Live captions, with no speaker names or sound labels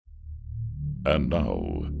And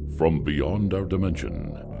now, from beyond our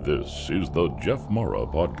dimension, this is the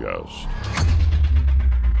JeffMara podcast.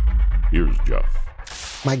 Here's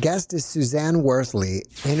Jeff. My guest is Suzanne Worthley,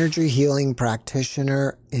 energy healing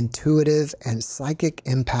practitioner, intuitive, and psychic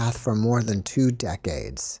empath for more than 2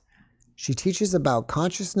 decades. She teaches about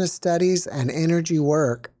consciousness studies and energy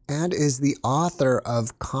work and is the author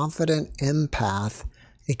of Confident Empath,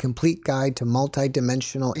 a complete guide to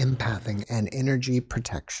multidimensional empathing and energy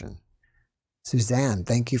protection. Suzanne,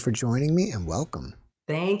 thank you for joining me and welcome.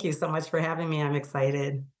 Thank you so much for having me. I'm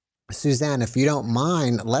excited. Suzanne, if you don't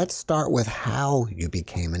mind, let's start with how you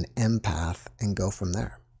became an empath and go from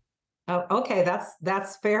there. Oh, okay,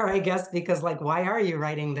 that's fair, I guess, because why are you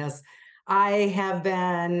writing this? I have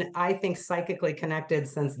been, I think, psychically connected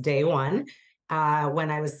since day one.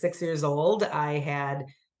 When I was 6 years old, I had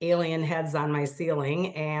alien heads on my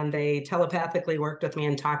ceiling, and they telepathically worked with me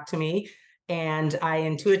and talked to me, and I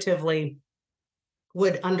intuitively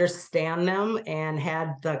would understand them and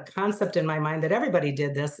had the concept in my mind that everybody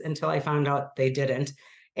did this until I found out they didn't.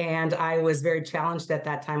 And I was very challenged at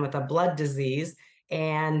that time with a blood disease.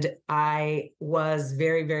 And I was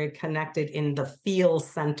very, very connected in the feel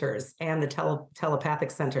centers and the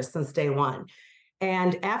telepathic centers since day one.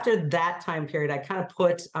 And after that time period, I kind of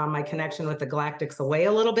put my connection with the galactics away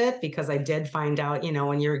a little bit, because I did find out,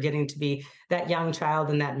 when you're getting to be that young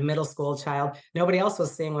child and that middle school child, nobody else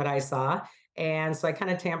was seeing what I saw. And so I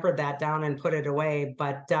kind of tampered that down and put it away.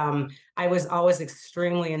 But I was always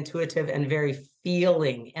extremely intuitive and very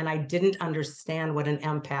feeling. And I didn't understand what an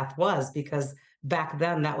empath was, because back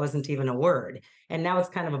then that wasn't even a word. And now it's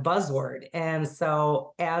kind of a buzzword. And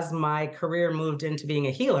so as my career moved into being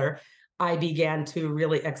a healer, I began to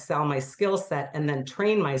really excel my skill set and then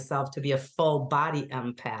train myself to be a full body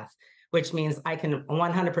empath, which means I can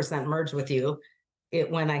 100% merge with you.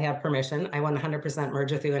 When I have permission, I 100%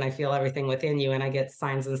 merge with you, and I feel everything within you, and I get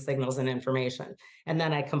signs and signals and information. And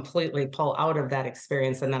then I completely pull out of that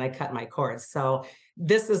experience, and then I cut my cords. So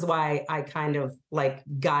this is why I kind of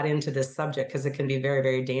got into this subject, because it can be very,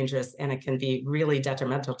 very dangerous, and it can be really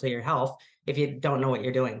detrimental to your health if you don't know what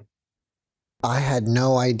you're doing. I had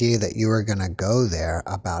no idea that you were going to go there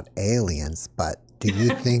about aliens, but do you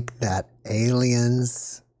think that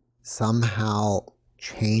aliens somehow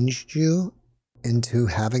changed you into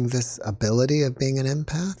having this ability of being an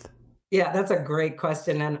empath? Yeah, that's a great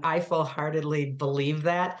question. And I full-heartedly believe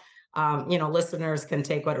that. Listeners can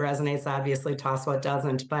take what resonates, obviously toss what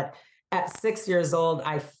doesn't. But at 6 years old,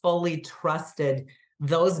 I fully trusted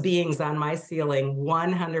those beings on my ceiling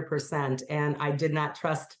 100%. And I did not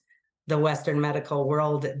trust the Western medical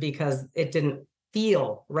world because it didn't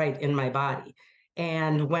feel right in my body.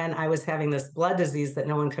 And when I was having this blood disease that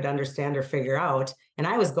no one could understand or figure out, and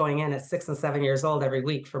I was going in at 6 and 7 years old every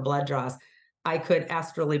week for blood draws, I could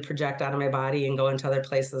astrally project out of my body and go into other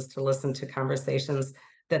places to listen to conversations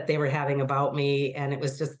that they were having about me. And it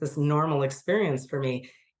was just this normal experience for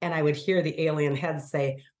me. And I would hear the alien heads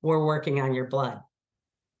say, "We're working on your blood.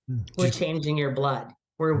 We're changing your blood.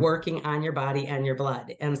 We're working on your body and your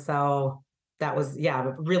blood." And so that was,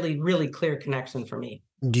 a really, really clear connection for me.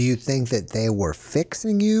 Do you think that they were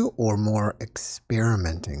fixing you or more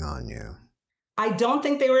experimenting on you? I don't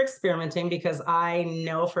think they were experimenting, because I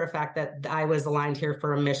know for a fact that I was aligned here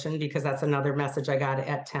for a mission, because that's another message I got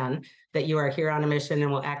at 10, that you are here on a mission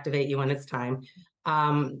and we'll activate you when it's time.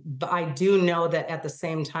 But I do know that at the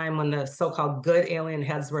same time, when the so-called good alien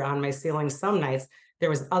heads were on my ceiling some nights, there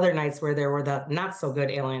was other nights where there were the not so good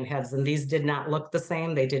alien heads, and these did not look the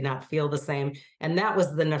same. They did not feel the same. And that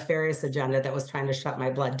was the nefarious agenda that was trying to shut my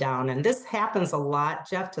blood down. And this happens a lot,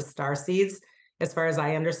 Jeff, to starseeds. As far as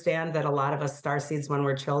I understand, that a lot of us starseeds, when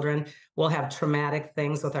we're children, will have traumatic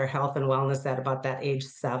things with our health and wellness at about that age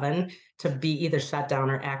 7 to be either shut down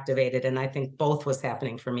or activated. And I think both was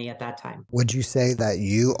happening for me at that time. Would you say that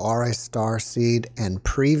you are a starseed, and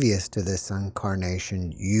previous to this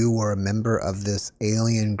incarnation, you were a member of this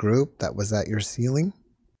alien group that was at your ceiling?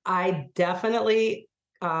 I definitely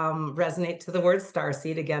resonate to the word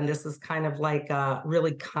starseed. Again, this is kind of like a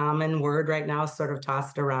really common word right now, sort of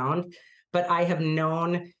tossed around. But I have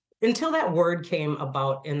known, until that word came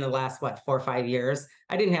about in the last, 4 or 5 years,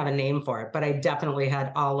 I didn't have a name for it, but I definitely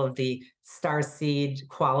had all of the starseed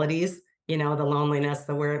qualities, the loneliness,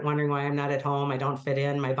 the wondering why I'm not at home, I don't fit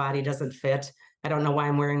in, my body doesn't fit, I don't know why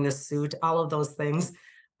I'm wearing this suit, all of those things.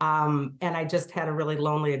 And I just had a really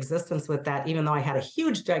lonely existence with that, even though I had a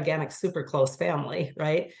huge, gigantic, super close family,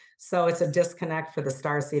 right? So it's a disconnect for the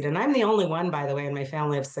starseed. And I'm the only one, by the way, in my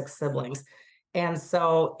family of 6 siblings. And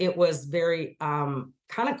so it was very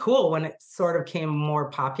kind of cool when it sort of came more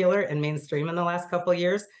popular and mainstream in the last couple of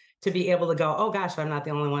years, to be able to go, oh gosh, I'm not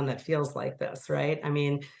the only one that feels like this, right? I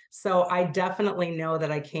mean, so I definitely know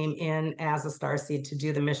that I came in as a starseed to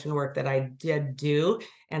do the mission work that I did do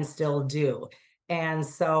and still do. And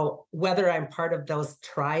so whether I'm part of those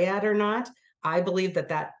triad or not, I believe that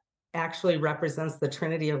that actually represents the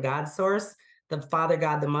Trinity of God source, the Father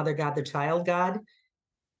God, the Mother God, the Child God.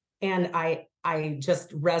 And I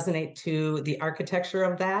just resonate to the architecture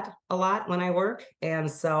of that a lot when I work. And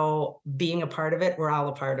so being a part of it, we're all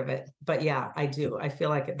a part of it. But yeah, I do. I feel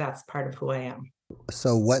like that's part of who I am.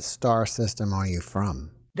 So what star system are you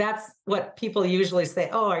from? That's what people usually say.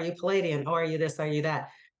 Oh, are you Palladian? Oh, are you this? Are you that?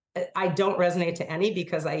 I don't resonate to any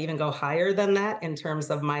because I even go higher than that in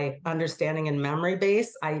terms of my understanding and memory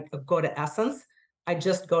base. I go to essence. I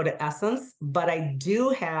just go to essence, but I do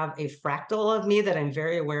have a fractal of me that I'm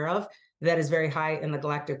very aware of that is very high in the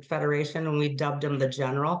Galactic Federation, and we dubbed him the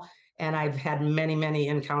General. And I've had many, many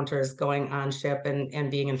encounters going on ship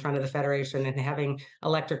and being in front of the Federation and having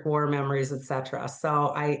electric war memories, etc.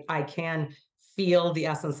 So I can feel the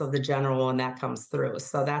essence of the General when that comes through.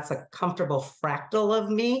 So that's a comfortable fractal of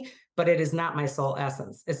me, but it is not my soul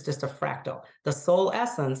essence. It's just a fractal. The soul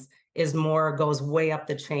essence is more, goes way up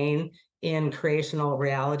the chain in creational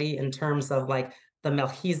reality in terms of like the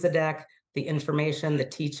Melchizedek, the information, the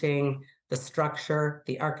teaching, the structure,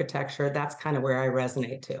 the architecture. That's kind of where I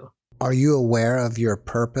resonate to. Are you aware of your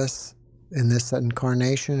purpose in this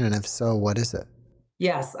incarnation? And if so, what is it?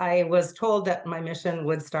 Yes, I was told that my mission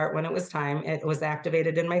would start when it was time. It was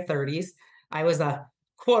activated in my 30s. I was a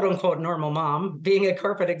quote unquote normal mom, being a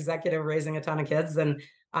corporate executive, raising a ton of kids. And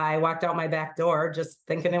I walked out my back door just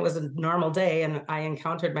thinking it was a normal day. And I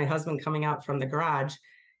encountered my husband coming out from the garage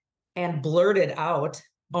and blurted out,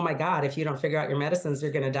 oh my God, if you don't figure out your medicines, you're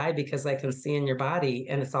going to die because I can see in your body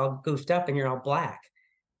and it's all goofed up and you're all black.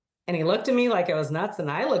 And he looked at me like I was nuts. And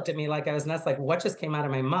I looked at me like I was nuts, like what just came out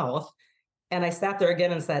of my mouth? And I sat there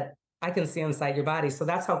again and said, I can see inside your body. So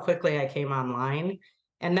that's how quickly I came online.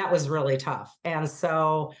 And that was really tough. And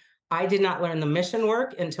so I did not learn the mission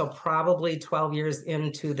work until probably 12 years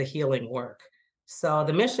into the healing work. So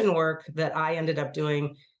the mission work that I ended up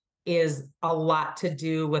doing is a lot to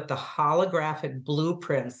do with the holographic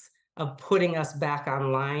blueprints of putting us back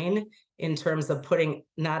online in terms of putting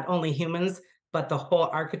not only humans, but the whole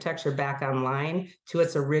architecture back online to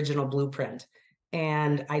its original blueprint.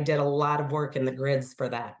 And I did a lot of work in the grids for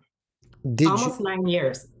that. Almost 9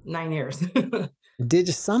 years. Did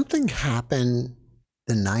something happen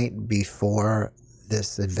the night before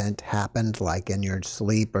this event happened, like in your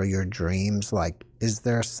sleep or your dreams? Like, is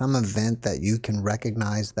there some event that you can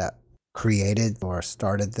recognize that created or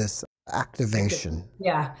started this activation?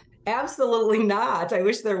 Yeah, absolutely not. I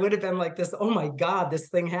wish there would have been like this, oh my God, this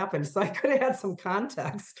thing happened. So I could have had some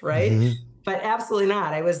context, right? Mm-hmm. But absolutely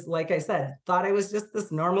not. I was, like I said, thought I was just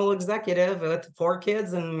this normal executive with 4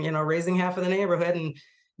 kids and, raising half of the neighborhood and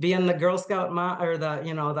being the Girl Scout mom or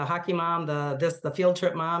the hockey mom, the field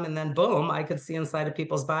trip mom. And then boom, I could see inside of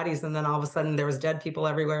people's bodies. And then all of a sudden there was dead people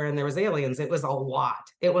everywhere and there was aliens. It was a lot.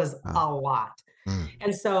 It was a lot.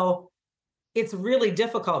 And so it's really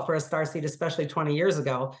difficult for a starseed, especially 20 years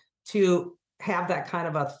ago, to have that kind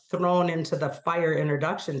of a thrown into the fire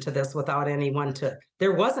introduction to this without anyone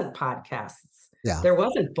there wasn't podcasts. Yeah. There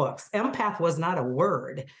wasn't books. Empath was not a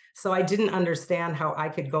word. So I didn't understand how I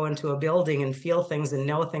could go into a building and feel things and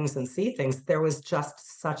know things and see things. There was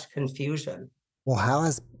just such confusion. Well, how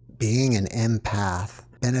has being an empath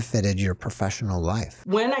benefited your professional life?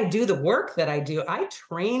 When I do the work that I do, I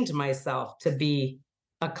trained myself to be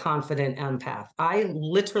a confident empath. I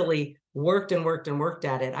literally worked and worked and worked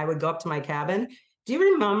at it. I would go up to my cabin. Do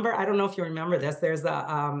you remember? I don't know if you remember this. There's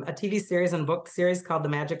a TV series and book series called The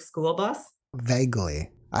Magic School Bus.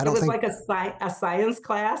 Vaguely. It was like a science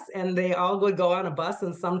class, and they all would go on a bus,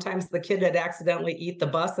 and sometimes the kid would accidentally eat the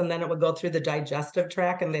bus, and then it would go through the digestive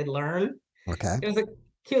tract, and they'd learn. Okay. It was a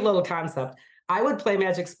cute little concept. I would play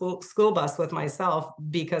Magic School Bus with myself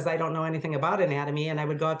because I don't know anything about anatomy, and I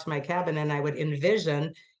would go out to my cabin, and I would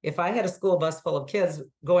envision if I had a school bus full of kids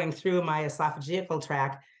going through my esophageal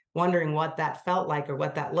tract, wondering what that felt like or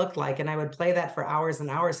what that looked like, and I would play that for hours and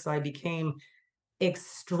hours, so I became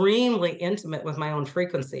extremely intimate with my own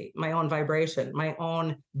frequency, my own vibration, my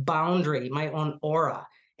own boundary, my own aura.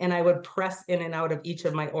 And I would press in and out of each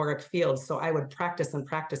of my auric fields. So I would practice and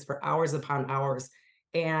practice for hours upon hours.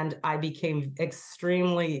 And I became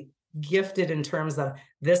extremely gifted in terms of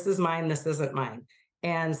this is mine, this isn't mine.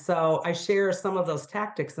 And so I share some of those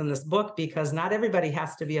tactics in this book because not everybody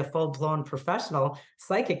has to be a full-blown professional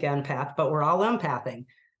psychic empath, but we're all empathing.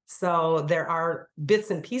 So there are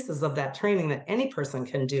bits and pieces of that training that any person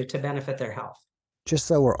can do to benefit their health. Just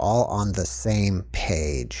so we're all on the same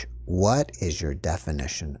page, What is your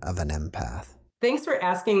definition of an empath? Thanks for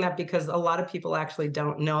asking that, because a lot of people actually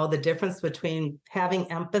don't know the difference between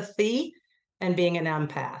having empathy and being an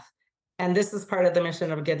empath. And this is part of the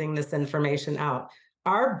mission of getting this information out.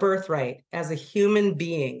 Our birthright as a human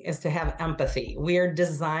being is to have empathy. We are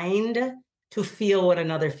designed to feel what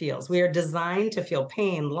another feels. We are designed to feel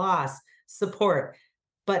pain, loss, support.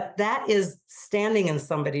 But that is standing in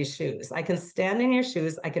somebody's shoes. I can stand in your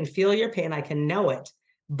shoes. I can feel your pain. I can know it,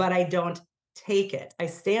 but I don't take it. I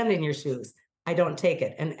stand in your shoes. I don't take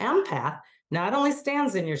it. An empath not only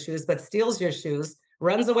stands in your shoes, but steals your shoes,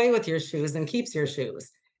 runs away with your shoes, and keeps your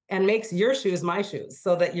shoes, and makes your shoes my shoes,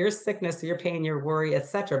 so that your sickness, your pain, your worry,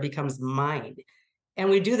 etc., becomes mine. And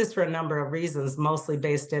we do this for a number of reasons, mostly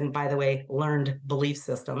based in, by the way, learned belief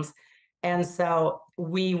systems. And so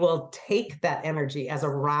we will take that energy as a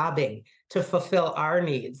robbing to fulfill our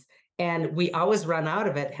needs. And we always run out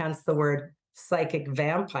of it, hence the word psychic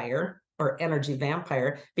vampire or energy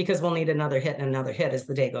vampire, because we'll need another hit and another hit as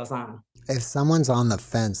the day goes on. If someone's on the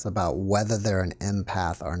fence about whether they're an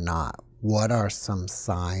empath or not, what are some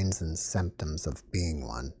signs and symptoms of being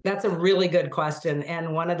one? That's a really good question.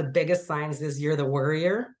 And one of the biggest signs is you're the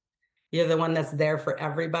worrier. You're the one that's there for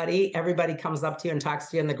everybody. Everybody comes up to you and talks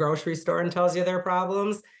to you in the grocery store and tells you their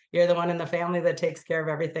problems. You're the one in the family that takes care of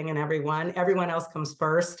everything and everyone. Everyone else comes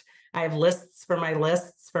first. I have lists for my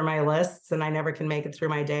lists for my lists, and I never can make it through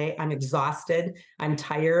my day. I'm exhausted. I'm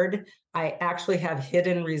tired. I actually have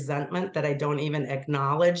hidden resentment that I don't even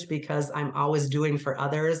acknowledge because I'm always doing for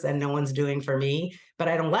others and no one's doing for me. But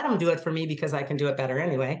I don't let them do it for me because I can do it better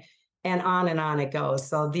anyway. And on it goes.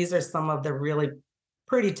 So these are some of the really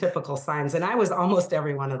pretty typical signs. And I was almost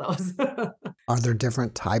every one of those. Are there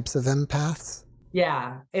different types of empaths?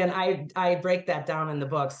 Yeah. And I break that down in the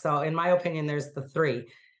book. So in my opinion, there's the three.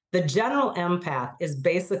 The general empath is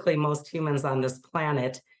basically most humans on this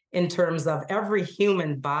planet, in terms of every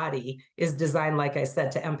human body is designed, like I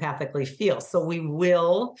said, to empathically feel. So we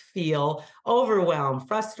will feel overwhelm,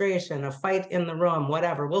 frustration, a fight in the room,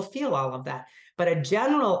 whatever. We'll feel all of that. But a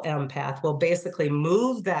general empath will basically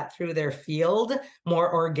move that through their field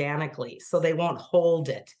more organically. So they won't hold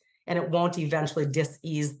it, and it won't eventually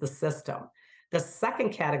dis-ease the system. The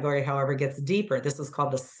second category, however, gets deeper. This is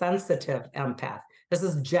called the sensitive empath. This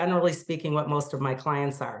is generally speaking what most of my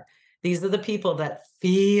clients are. These are the people that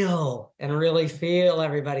feel and really feel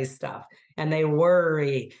everybody's stuff, and they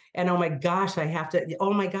worry. And oh my gosh,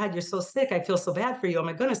 oh my God, you're so sick. I feel so bad for you. Oh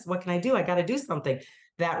my goodness, what can I do? I got to do something.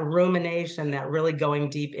 That rumination, that really going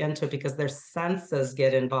deep into it, because their senses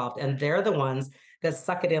get involved, and they're the ones that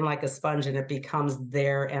suck it in like a sponge, and it becomes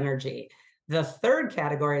their energy. The third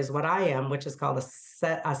category is what I am, which is called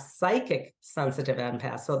a psychic sensitive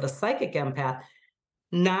empath. So the psychic empath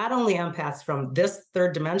not only empaths from this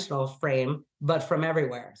third dimensional frame, but from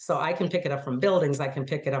everywhere. So I can pick it up from buildings. I can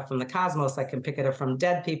pick it up from the cosmos. I can pick it up from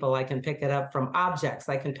dead people. I can pick it up from objects.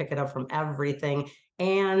 I can pick it up from everything.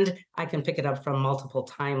 And I can pick it up from multiple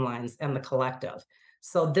timelines and the collective.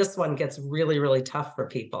 So this one gets really, really tough for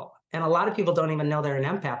people. And a lot of people don't even know they're an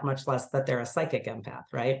empath, much less that they're a psychic empath,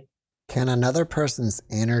 right? Can another person's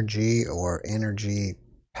energy or energy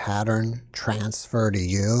pattern transfer to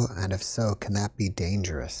you? And if so, can that be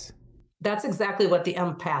dangerous? That's exactly what the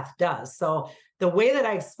empath does. So the way that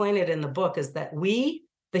I explain it in the book is that we,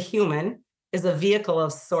 the human, is a vehicle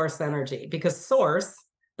of source energy, because source,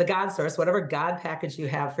 the God source, whatever God package you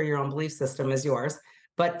have for your own belief system is yours.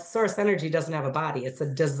 But source energy doesn't have a body. It's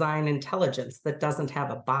a design intelligence that doesn't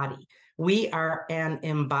have a body. We are an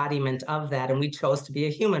embodiment of that, and we chose to be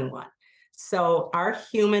a human one. So our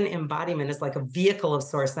human embodiment is like a vehicle of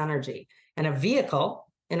source energy. And a vehicle,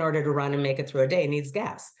 in order to run and make it through a day, needs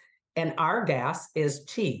gas. And our gas is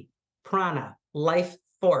chi, prana, life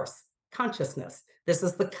force, consciousness. This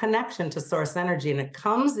is the connection to source energy, and it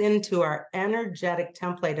comes into our energetic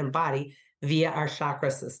template and body via our chakra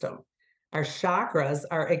system. Our chakras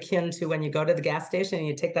are akin to when you go to the gas station and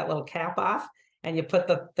you take that little cap off and you put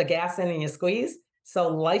the gas in and you squeeze. So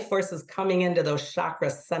life force is coming into those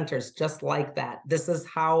chakra centers just like that. This is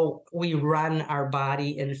how we run our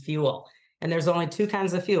body in fuel. And there's only two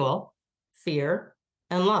kinds of fuel, fear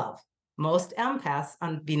and love. Most empaths,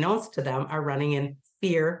 unbeknownst to them, are running in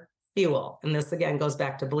fear fuel. And this again goes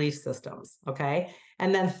back to belief systems, okay?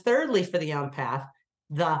 And then thirdly, for the empath,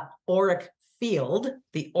 the auric field,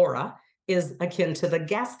 the aura, is akin to the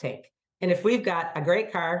gas tank. And if we've got a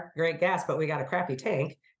great car, great gas, but we got a crappy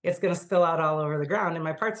tank, it's going to spill out all over the ground and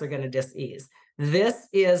my parts are going to dis-ease. This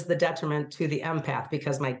is the detriment to the empath,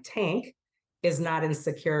 because my tank is not in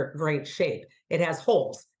secure, great shape. It has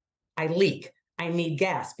holes. I leak. I need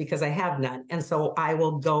gas because I have none. And so I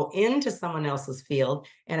will go into someone else's field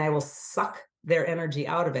and I will suck their energy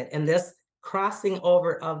out of it. And this crossing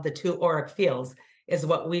over of the two auric fields is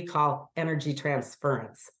what we call energy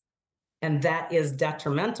transference. And that is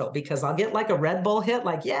detrimental because I'll get like a Red Bull hit,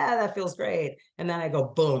 like, yeah, that feels great. And then I go,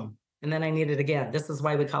 boom. And then I need it again. This is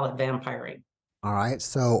why we call it vampiring. All right,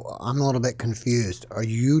 so I'm a little bit confused. Are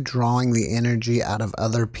you drawing the energy out of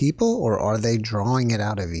other people or are they drawing it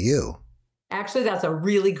out of you? Actually, that's a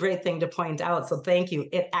really great thing to point out. So thank you.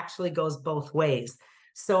 It actually goes both ways.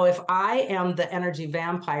 So if I am the energy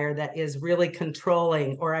vampire that is really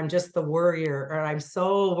controlling, or I'm just the worrier, or I'm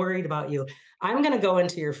so worried about you, I'm going to go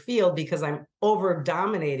into your field because I'm over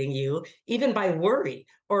dominating you, even by worry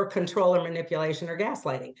or control or manipulation or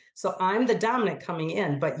gaslighting. So I'm the dominant coming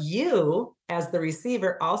in, but you as the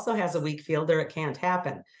receiver also has a weak field or it can't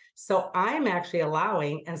happen. So I'm actually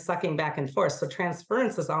allowing and sucking back and forth. So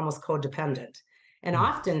transference is almost codependent. And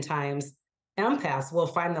oftentimes empaths will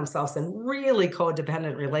find themselves in really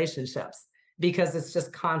codependent relationships because it's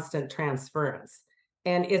just constant transference.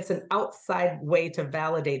 And it's an outside way to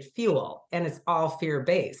validate fuel, and it's all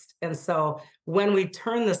fear-based. And so when we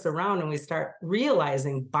turn this around and we start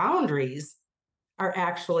realizing boundaries are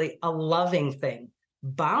actually a loving thing,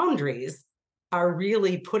 boundaries are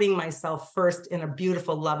really putting myself first in a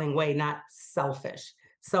beautiful, loving way, not selfish.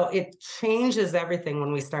 So it changes everything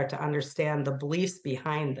when we start to understand the beliefs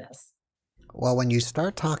behind this. Well, when you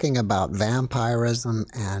start talking about vampirism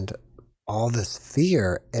and all this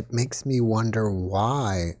fear, it makes me wonder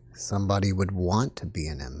why somebody would want to be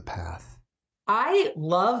an empath. I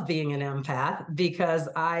love being an empath because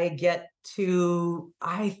I get to,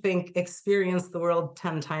 I think, experience the world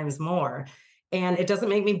 10 times more. And it doesn't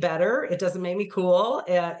make me better. It doesn't make me cool.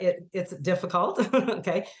 It's difficult,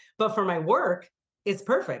 okay? But for my work, it's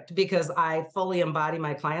perfect because I fully embody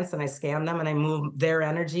my clients and I scan them and I move their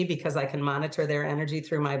energy because I can monitor their energy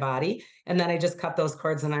through my body. And then I just cut those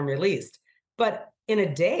cords and I'm released. But in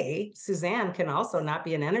a day, Suzanne can also not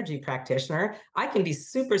be an energy practitioner. I can be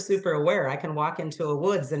super, super aware. I can walk into a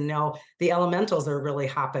woods and know the elementals are really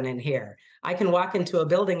hopping in here. I can walk into a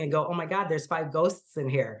building and go, oh my God, there's 5 ghosts in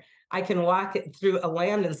here. I can walk through a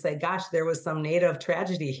land and say, gosh, there was some native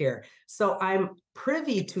tragedy here. So I'm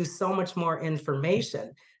privy to so much more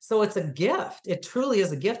information. So it's a gift. It truly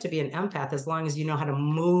is a gift to be an empath as long as you know how to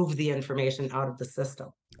move the information out of the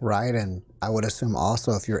system. Right, and I would assume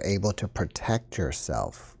also if you're able to protect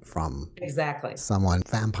yourself from Exactly. someone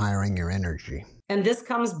vampiring your energy. And this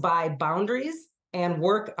comes by boundaries and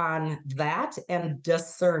work on that and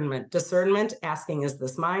discernment. Discernment, asking, is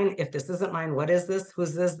this mine? If this isn't mine, what is this?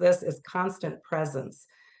 Whose is this? It's constant presence.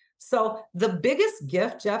 So the biggest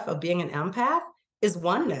gift, Jeff, of being an empath is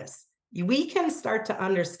oneness. We can start to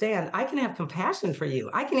understand, I can have compassion for you.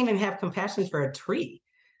 I can even have compassion for a tree.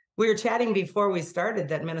 We were chatting before we started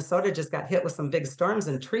that Minnesota just got hit with some big storms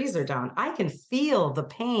and trees are down. I can feel the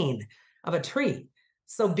pain of a tree.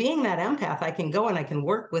 So being that empath, I can go and I can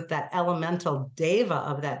work with that elemental deva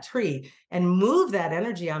of that tree and move that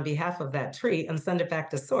energy on behalf of that tree and send it back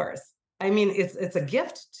to source. I mean, it's a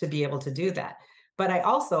gift to be able to do that. But I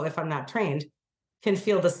also, if I'm not trained, can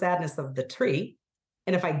feel the sadness of the tree.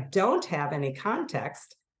 And if I don't have any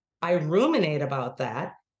context, I ruminate about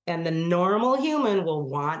that. And the normal human will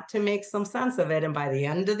want to make some sense of it. And by the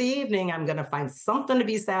end of the evening, I'm going to find something to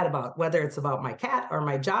be sad about, whether it's about my cat or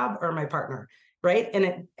my job or my partner, right? And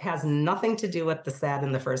it has nothing to do with the sad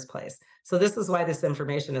in the first place. So this is why this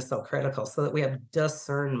information is so critical, so that we have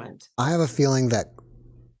discernment. I have a feeling that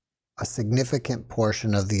a significant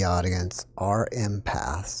portion of the audience are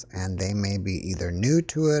empaths, and they may be either new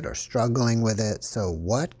to it or struggling with it. So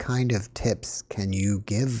what kind of tips can you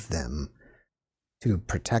give them to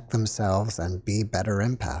protect themselves and be better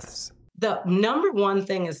empaths? The number one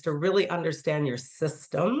thing is to really understand your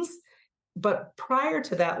systems. But prior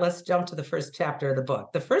to that, let's jump to the first chapter of the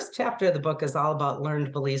book. The first chapter of the book is all about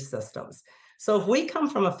learned belief systems. So if we come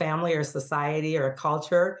from a family or society or a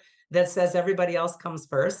culture that says everybody else comes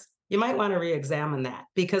first, you might want to re-examine that,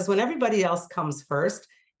 because when everybody else comes first,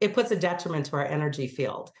 it puts a detriment to our energy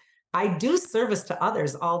field. I do service to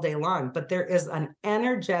others all day long, but there is an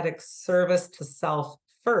energetic service to self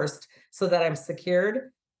first so that I'm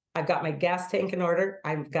secured. I've got my gas tank in order.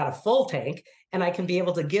 I've got a full tank and I can be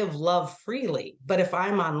able to give love freely. But if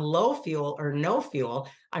I'm on low fuel or no fuel,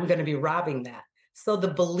 I'm going to be robbing that. So the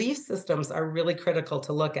belief systems are really critical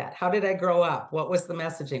to look at. How did I grow up? What was the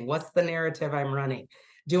messaging? What's the narrative I'm running?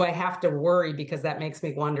 Do I have to worry because that makes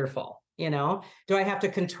me wonderful? Do I have to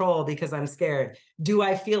control because I'm scared? Do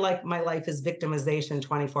I feel like my life is victimization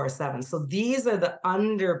 24/7? So these are the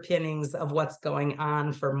underpinnings of what's going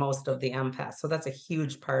on for most of the empaths. So that's a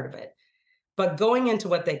huge part of it. But going into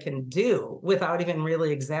what they can do without even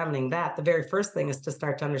really examining that, the very first thing is to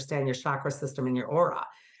start to understand your chakra system and your aura,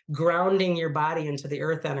 grounding your body into the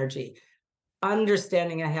earth energy,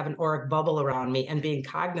 understanding I have an auric bubble around me and being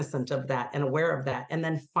cognizant of that and aware of that, and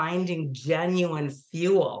then finding genuine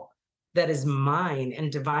fuel that is mine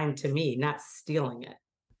and divine to me, not stealing it.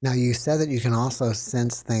 Now, you said that you can also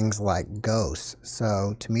sense things like ghosts.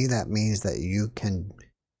 So to me, that means that you can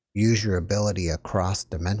use your ability across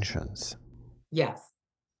dimensions. Yes.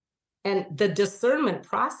 And the discernment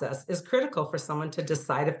process is critical for someone to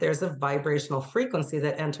decide if there's a vibrational frequency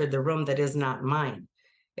that entered the room that is not mine.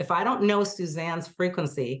 If I don't know Suzanne's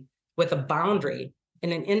frequency with a boundary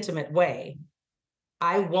in an intimate way,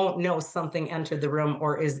 I won't know something entered the room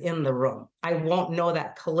or is in the room. I won't know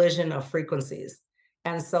that collision of frequencies.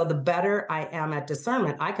 And so the better I am at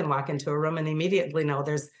discernment, I can walk into a room and immediately know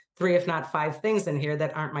there's 3, if not 5 things in here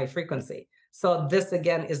that aren't my frequency. So this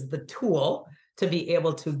again is the tool to be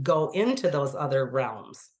able to go into those other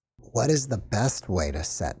realms. What is the best way to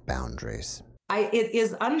set boundaries? It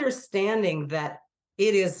is understanding that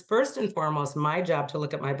it is first and foremost my job to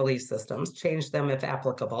look at my belief systems, change them if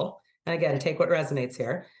applicable. And again, take what resonates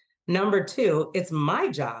here. Number 2, it's my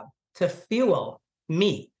job to fuel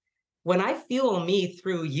me. When I fuel me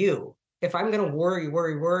through you, if I'm going to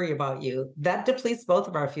worry about you, that depletes both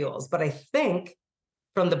of our fuels. But I think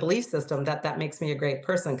from the belief system that makes me a great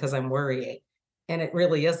person because I'm worrying. And it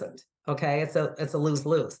really isn't. Okay. It's a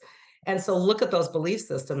lose-lose. And so look at those belief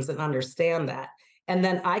systems and understand that. And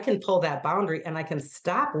then I can pull that boundary and I can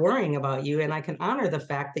stop worrying about you. And I can honor the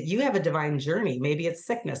fact that you have a divine journey. Maybe it's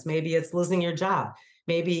sickness. Maybe it's losing your job.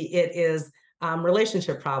 Maybe it is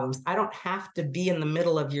relationship problems. I don't have to be in the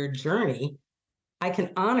middle of your journey. I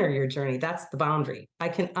can honor your journey. That's the boundary. I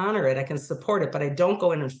can honor it. I can support it, but I don't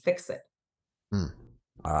go in and fix it.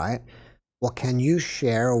 All right. Well, can you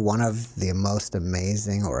share one of the most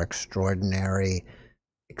amazing or extraordinary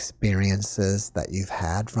experiences that you've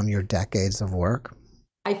had from your decades of work?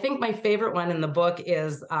 I think my favorite one in the book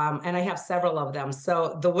is, and I have several of them.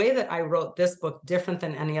 So the way that I wrote this book, different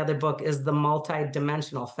than any other book, is the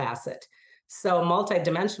multidimensional facet. So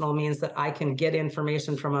multidimensional means that I can get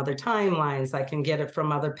information from other timelines. I can get it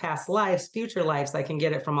from other past lives, future lives. I can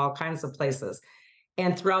get it from all kinds of places.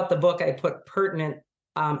 And throughout the book, I put pertinent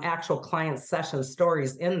actual client session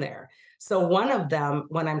stories in there. So one of them,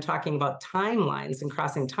 when I'm talking about timelines and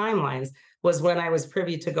crossing timelines, was when I was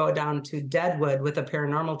privy to go down to Deadwood with a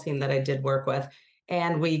paranormal team that I did work with.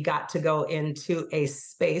 And we got to go into a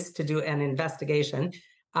space to do an investigation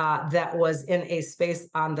that was in a space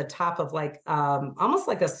on the top of almost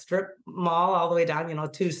like a strip mall all the way down,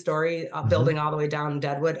 2-story building all the way down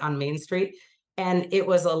Deadwood on Main Street. And it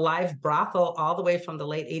was a live brothel all the way from the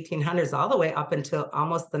late 1800s, all the way up until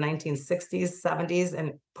almost the 1960s, 70s,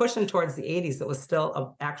 and pushing towards the 80s. It was still an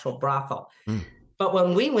actual brothel. But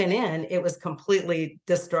when we went in, it was completely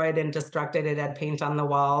destroyed and destructed. It had paint on the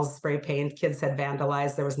walls, spray paint. Kids had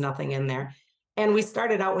vandalized. There was nothing in there. And we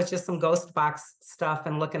started out with just some ghost box stuff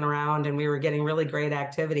and looking around, and we were getting really great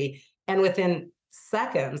activity. And within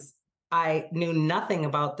seconds, I knew nothing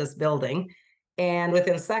about this building. And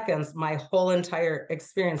within seconds, my whole entire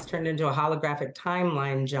experience turned into a holographic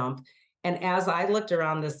timeline jump. And as I looked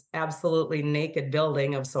around this absolutely naked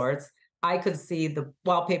building of sorts, I could see the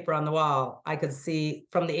wallpaper on the wall. I could see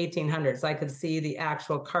from the 1800s. I could see the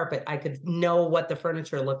actual carpet. I could know what the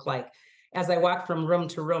furniture looked like. As I walked from room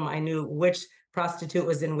to room, I knew which prostitute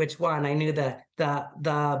was in which one. I knew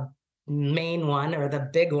the main one, or the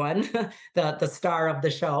big one, the star of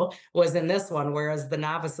the show, was in this one, whereas the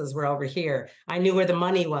novices were over here. I knew where the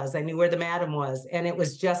money was. I knew where the madam was. And it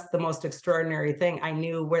was just the most extraordinary thing. I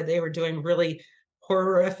knew where they were doing really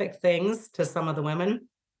horrific things to some of the women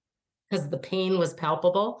because the pain was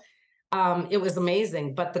palpable. It was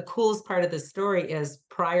amazing. But the coolest part of the story is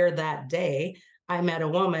prior that day, I met a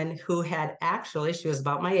woman who had actually, she was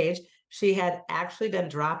about my age, she had actually been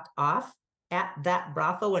dropped off at that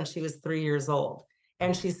brothel when she was 3 years old.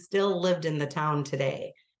 And she still lived in the town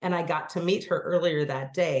today. And I got to meet her earlier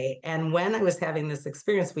that day. And when I was having this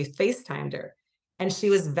experience, we FaceTimed her. And she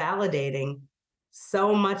was validating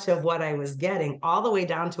so much of what I was getting, all the way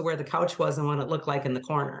down to where the couch was and what it looked like in the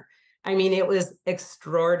corner. I mean, it was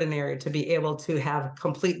extraordinary to be able to have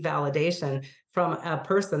complete validation from a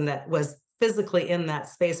person that was physically in that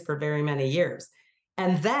space for very many years.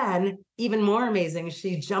 And then, even more amazing,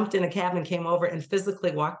 she jumped in a cab and came over and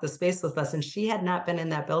physically walked the space with us. And she had not been in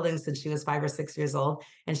that building since she was 5 or 6 years old,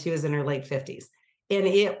 and she was in her late 50s. And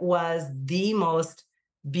it was the most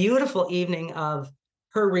beautiful evening of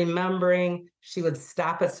her remembering. She would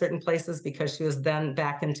stop at certain places because she was then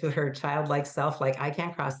back into her childlike self, like, I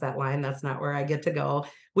can't cross that line. That's not where I get to go.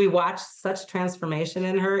 We watched such transformation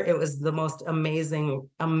in her. It was the most amazing,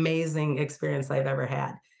 amazing experience I've ever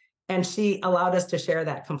had. And she allowed us to share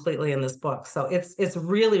that completely in this book. So it's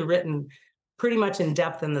really written pretty much in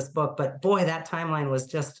depth in this book. But boy, that timeline was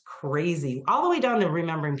just crazy, all the way down to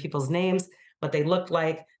remembering people's names, what they looked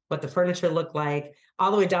like, what the furniture looked like,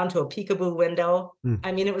 all the way down to a peekaboo window.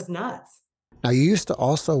 I mean, it was nuts. Now, you used to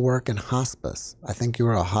also work in hospice. I think you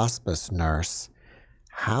were a hospice nurse.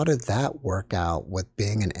 How did that work out with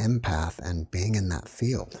being an empath and being in that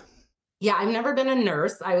field? Yeah, I've never been a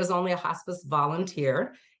nurse. I was only a hospice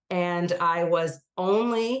volunteer, and I was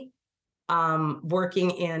only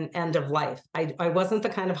working in end of life. I wasn't the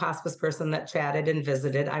kind of hospice person that chatted and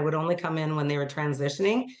visited. I would only come in when they were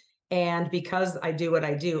transitioning. And because I do what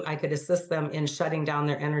I do, I could assist them in shutting down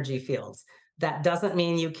their energy fields. That doesn't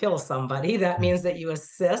mean you kill somebody. That means that you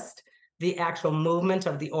assist the actual movement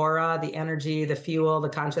of the aura, the energy, the fuel, the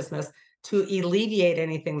consciousness, to alleviate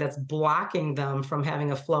anything that's blocking them from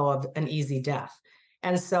having a flow of an easy death.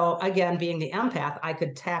 And so, again, being the empath, I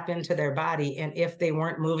could tap into their body. And if they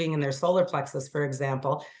weren't moving in their solar plexus, for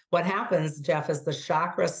example, what happens, Jeff, is the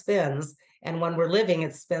chakra spins. And when we're living,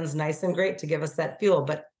 it spins nice and great to give us that fuel.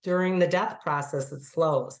 But during the death process, it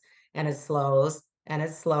slows and it slows and it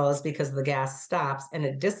slows because the gas stops and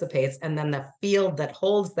it dissipates. And then the field that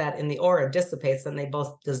holds that in the aura dissipates and they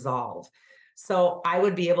both dissolve. So I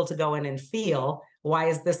would be able to go in and feel, why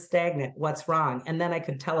is this stagnant? What's wrong? And then I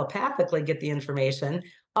could telepathically get the information.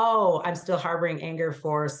 Oh, I'm still harboring anger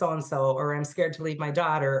for so-and-so, or I'm scared to leave my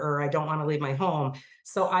daughter, or I don't want to leave my home.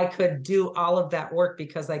 So I could do all of that work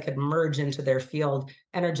because I could merge into their field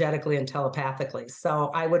energetically and telepathically.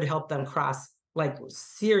 So I would help them cross like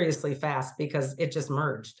seriously fast because it just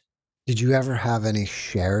merged. Did you ever have any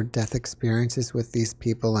shared death experiences with these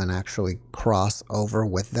people and actually cross over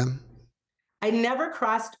with them? I never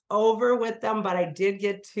crossed over with them, but I did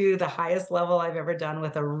get to the highest level I've ever done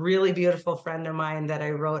with a really beautiful friend of mine that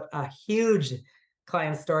I wrote a huge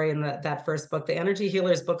client story in that first book. The Energy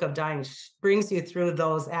Healer's Book of Dying brings you through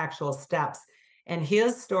those actual steps. And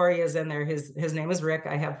his story is in there. His name is Rick.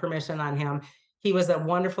 I have permission on him. He was a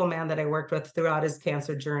wonderful man that I worked with throughout his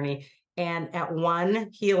cancer journey. And at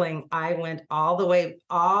one healing, I went all the way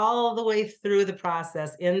through the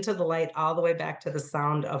process into the light, all the way back to the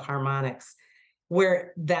sound of harmonics,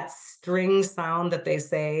 where that string sound that they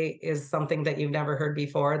say is something that you've never heard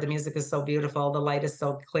before. The music is so beautiful. The light is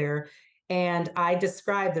so clear. And I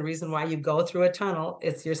described the reason why you go through a tunnel.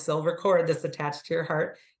 It's your silver cord that's attached to your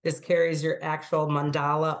heart. This carries your actual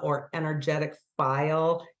mandala or energetic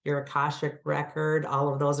file, your Akashic record.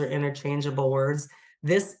 All of those are interchangeable words.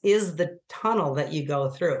 This is the tunnel that you go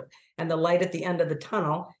through. And the light at the end of the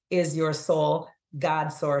tunnel is your soul, God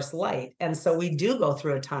source light. And so we do go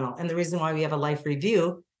through a tunnel. And the reason why we have a life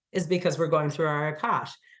review is because we're going through our Akash.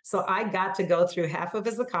 So I got to go through half of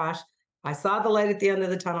his Akash. I saw the light at the end of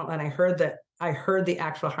the tunnel and I heard the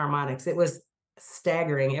actual harmonics. It was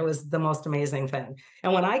staggering. It was the most amazing thing.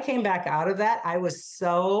 And when I came back out of that, I was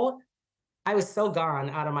so gone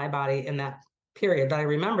out of my body in that period, but I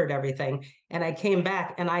remembered everything. And I came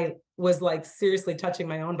back and I was like seriously touching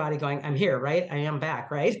my own body going, I'm here, right? I am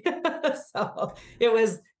back, right? So it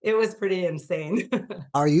was pretty insane.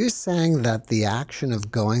 Are you saying that the action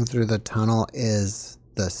of going through the tunnel is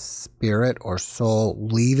the spirit or soul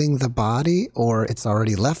leaving the body, or it's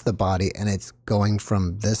already left the body and it's going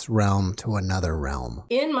from this realm to another realm?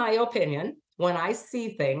 In my opinion, when I see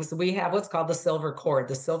things, we have what's called the silver cord.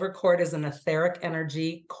 The silver cord is an etheric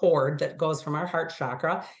energy cord that goes from our heart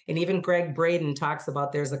chakra. And even Greg Braden talks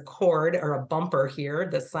about there's a cord or a bumper here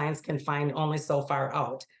that science can find only so far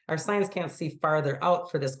out. Our science can't see farther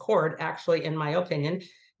out for this cord. Actually, in my opinion,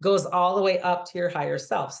 goes all the way up to your higher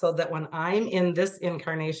self. So that when I'm in this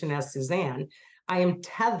incarnation as Suzanne, I am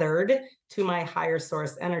tethered to my higher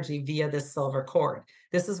source energy via this silver cord.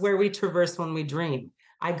 This is where we traverse when we dream.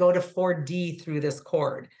 I go to 4D through this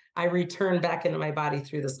cord. I return back into my body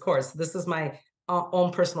through this cord. So this is my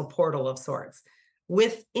own personal portal of sorts.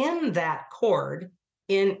 Within that cord,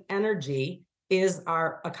 in energy, is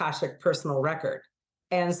our Akashic personal record.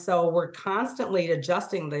 And so we're constantly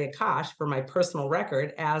adjusting the Akash for my personal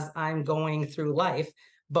record as I'm going through life.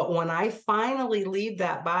 But when I finally leave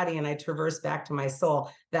that body and I traverse back to my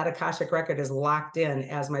soul, that Akashic record is locked in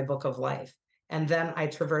as my book of life. and then I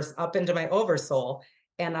traverse up into my oversoul,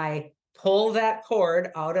 and I pull that cord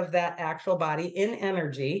out of that actual body in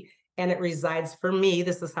energy, and it resides for me,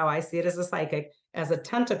 this is how I see it as a psychic, as a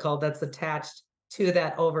tentacle that's attached to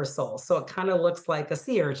that oversoul. So it kind of looks like a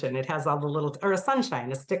sea urchin. It has all the little, or a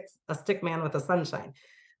sunshine, a stick man with a sunshine.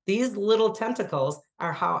 These little tentacles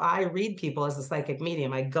are how I read people as a psychic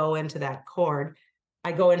medium. I go into that cord,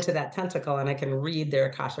 I go into that tentacle, and I can read their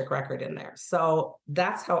Akashic record in there. So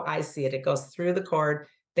that's how I see it. It goes through the cord.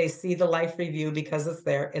 They see the life review because it's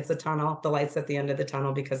there. It's a tunnel. The light's at the end of the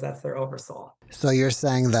tunnel because that's their oversoul. So you're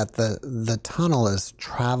saying that the tunnel is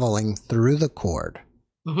traveling through the cord.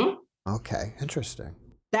 Mm-hmm. Okay, interesting.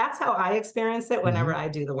 That's how I experience it whenever I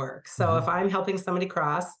do the work. So if I'm helping somebody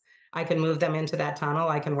cross, I can move them into that tunnel.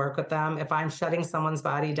 I can work with them. If I'm shutting someone's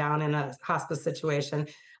body down in a hospice situation,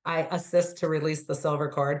 I assist to release the silver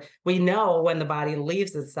cord. We know when the body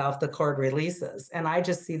leaves itself, the cord releases. And I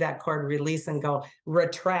just see that cord release and go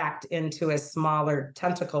retract into a smaller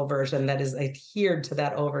tentacle version that is adhered to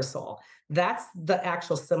that oversoul. That's the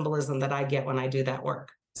actual symbolism that I get when I do that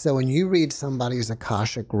work. So when you read somebody's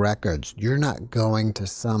Akashic records, you're not going to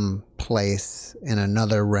some place in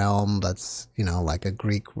another realm that's, like a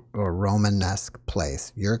Greek or Romanesque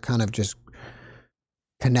place. You're kind of just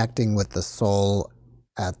connecting with the soul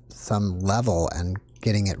at some level and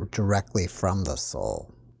getting it directly from the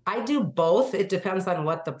soul. I do both. It depends on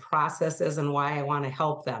what the process is and why I want to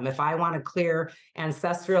help them. If I want to clear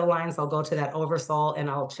ancestral lines, I'll go to that oversoul and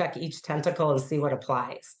I'll check each tentacle and see what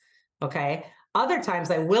applies. Okay. Other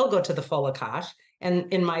times I will go to the full Akash.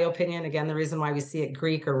 And in my opinion, again, the reason why we see it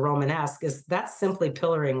Greek or Romanesque is that's simply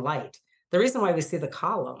pillaring light. The reason why we see the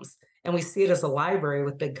columns and we see it as a library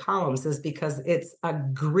with big columns is because it's a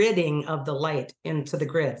gridding of the light into the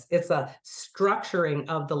grids. It's a structuring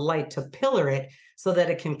of the light to pillar it so that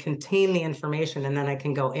it can contain the information and then I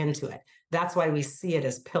can go into it. That's why we see it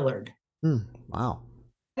as pillared. Wow.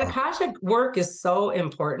 The Akashic work is so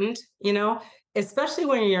important, especially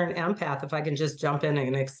when you're an empath, if I can just jump in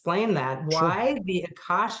and explain that, why the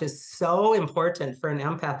Akash is so important for an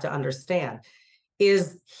empath to understand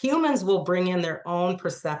is humans will bring in their own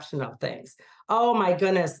perception of things. Oh my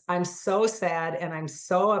goodness, I'm so sad and I'm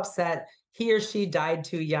so upset. He or she died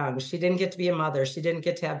too young. She didn't get to be a mother. She didn't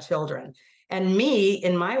get to have children. And me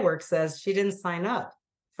in my work says she didn't sign up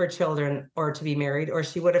for children or to be married, or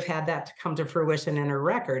she would have had that to come to fruition in her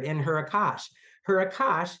record, in her Akash. Her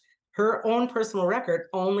Akash, her own personal record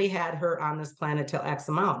only had her on this planet till X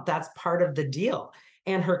amount. That's part of the deal.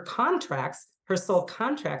 And her contracts, her soul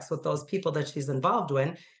contracts with those people that she's involved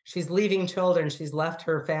with, she's leaving children, she's left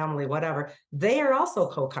her family, whatever, they are also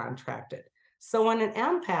co-contracted. So when an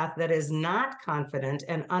empath that is not confident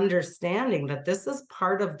and understanding that this is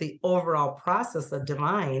part of the overall process of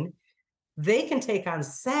divine, they can take on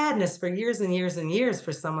sadness for years and years and years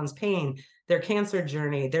for someone's pain, their cancer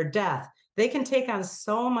journey, their death. They can take on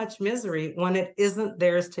so much misery when it isn't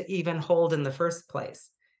theirs to even hold in the first place.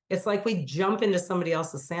 It's like we jump into somebody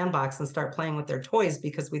else's sandbox and start playing with their toys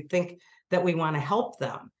because we think that we want to help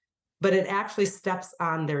them, but it actually steps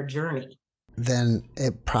on their journey. Then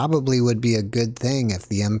it probably would be a good thing if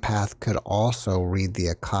the empath could also read the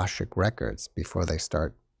Akashic records before they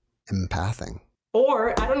start empathing.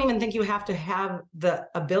 Or I don't even think you have to have the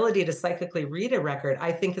ability to psychically read a record.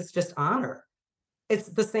 I think it's just honor. It's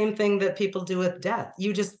the same thing that people do with death.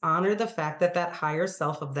 You just honor the fact that that higher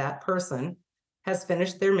self of that person has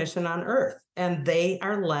finished their mission on Earth and they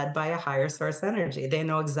are led by a higher source energy. They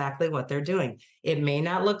know exactly what they're doing. It may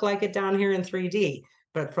not look like it down here in 3D,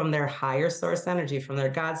 but from their higher source energy, from their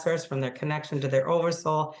God source, from their connection to their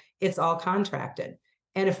oversoul, it's all contracted.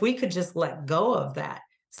 And if we could just let go of that,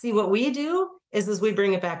 see what we do is we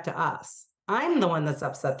bring it back to us. I'm the one that's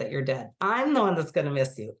upset that you're dead. I'm the one that's going to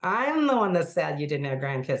miss you. I'm the one that's sad you didn't have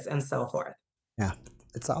grandkids and so forth. Yeah,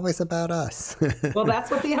 it's always about us. Well,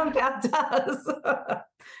 that's what the empath does.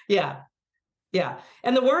 Yeah. Yeah.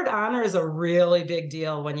 And the word honor is a really big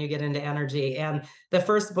deal when you get into energy. And the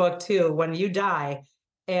first book too, when you die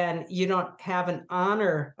and you don't have an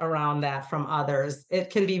honor around that from others, it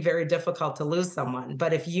can be very difficult to lose someone.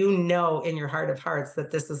 But if you know in your heart of hearts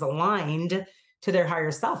that this is aligned to their higher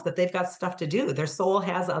self, that they've got stuff to do, their soul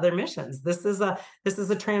has other missions. This is a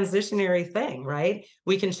transitionary thing, right?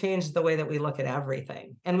 We can change the way that we look at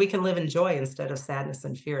everything, and we can live in joy instead of sadness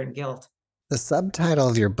and fear and guilt. The subtitle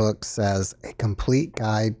of your book says, A Complete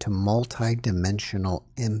Guide to Multidimensional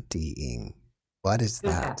Emptying. What is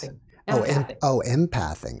that? Empathing.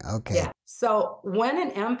 Empathing. Okay. Yeah. So when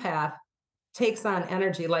an empath takes on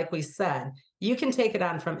energy, like we said, you can take it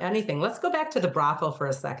on from anything. Let's go back to the brothel for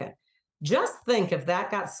a second. Just think if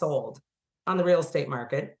that got sold on the real estate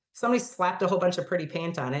market, Somebody slapped a whole bunch of pretty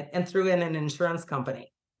paint on it and threw in an insurance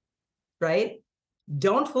company, right?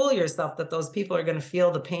 Don't fool yourself that those people are going to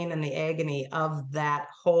feel the pain and the agony of that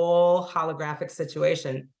whole holographic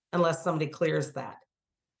situation unless somebody clears that.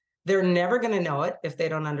 They're never going to know it if they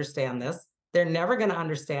don't understand this. They're never going to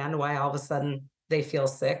understand why all of a sudden they feel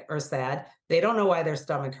sick or sad. They don't know why their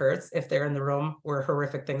stomach hurts if they're in the room where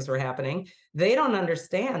horrific things were happening. They don't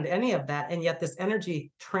understand any of that. And yet this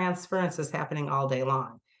energy transference is happening all day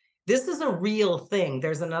long. This is a real thing.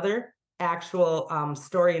 There's another actual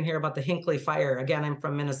story in here about the Hinckley fire. Again, I'm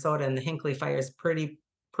from Minnesota, and the Hinckley fire is pretty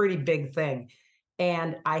big thing.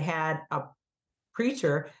 And I had a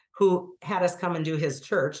preacher who had us come and do his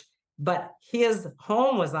church, but his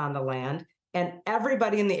home was on the land, and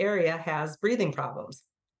everybody in the area has breathing problems.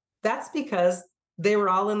 That's because they were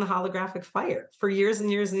all in the holographic fire for years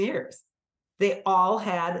and years and years. They all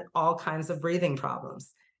had all kinds of breathing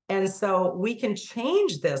problems. And so we can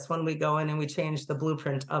change this when we go in and we change the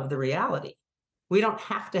blueprint of the reality. We don't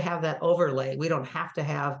have to have that overlay. We don't have to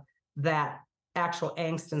have that actual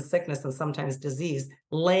angst and sickness and sometimes disease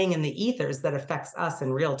laying in the ethers that affects us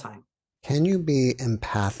in real time. Can you be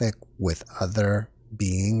empathic with other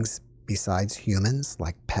beings besides humans,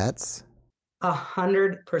 like pets?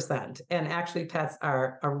 100%. And actually, pets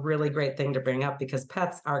are a really great thing to bring up because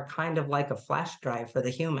pets are kind of like a flash drive for the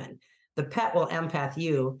human. The pet will empath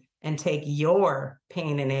you and take your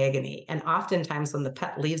pain and agony. And oftentimes when the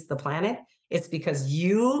pet leaves the planet, it's because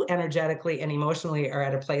you energetically and emotionally are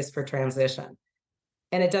at a place for transition.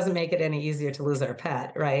 And it doesn't make it any easier to lose our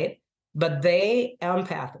pet, right? But they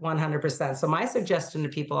empath 100%. So my suggestion to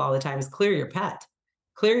people all the time is clear your pet.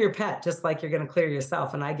 Clear your pet just like you're going to clear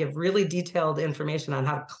yourself. And I give really detailed information on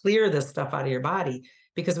how to clear this stuff out of your body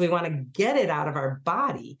because we want to get it out of our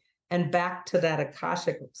body and back to that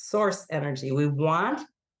Akashic source energy. We want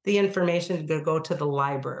the information to go to the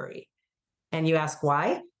library. And you ask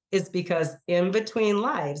why? It's because in between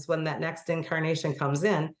lives, when that next incarnation comes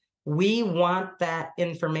in, we want that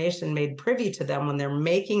information made privy to them when they're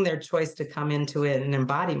making their choice to come into an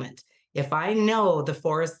embodiment. If I know the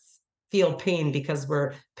forests feel pain because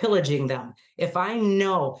we're pillaging them, if I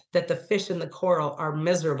know that the fish and the coral are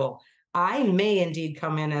miserable, I may indeed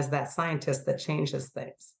come in as that scientist that changes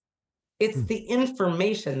things. It's the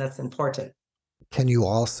information that's important. Can you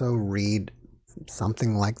also read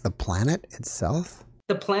something like the planet itself?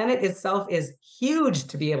 The planet itself is huge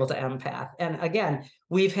to be able to empath. And again,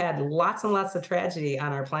 we've had lots and lots of tragedy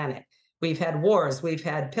on our planet. We've had wars, we've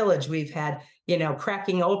had pillage, we've had,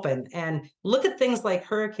 cracking open. And look at things like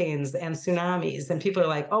hurricanes and tsunamis. And people are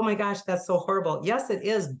like, oh my gosh, that's so horrible. Yes, it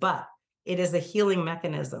is, but it is a healing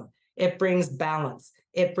mechanism. It brings balance.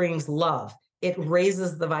 It brings love. It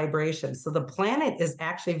raises the vibration. So the planet is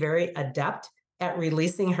actually very adept at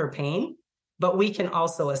releasing her pain, but we can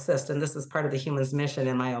also assist. And this is part of the human's mission,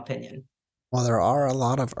 in my opinion. Well, there are a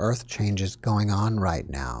lot of earth changes going on right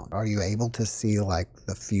now. Are you able to see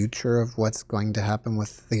the future of what's going to happen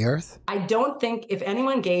with the earth? I don't think if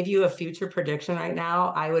anyone gave you a future prediction right now,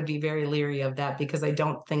 I would be very leery of that because I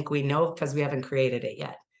don't think we know because we haven't created it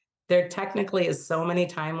yet. There technically is so many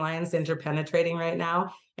timelines interpenetrating right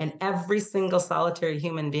now, and every single solitary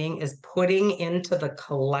human being is putting into the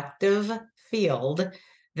collective field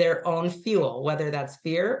their own fuel, whether that's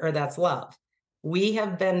fear or that's love. We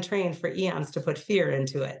have been trained for eons to put fear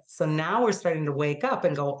into it. So now we're starting to wake up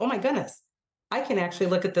and go, oh my goodness, I can actually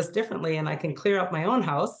look at this differently and I can clear up my own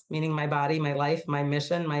house, meaning my body, my life, my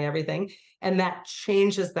mission, my everything. And that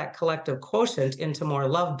changes that collective quotient into more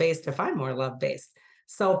love-based if I'm more love-based.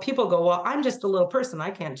 So people go, well, I'm just a little person. I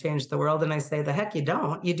can't change the world. And I say, the heck you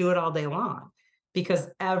don't. You do it all day long because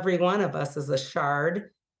every one of us is a shard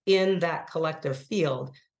in that collective field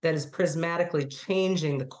that is prismatically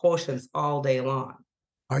changing the quotients all day long.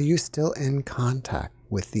 Are you still in contact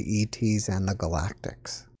with the ETs and the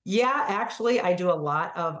galactics? Yeah, actually, I do a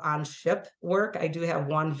lot of on-ship work. I do have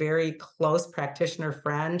one very close practitioner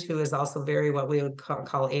friend who is also very what we would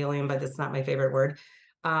call alien, but it's not my favorite word.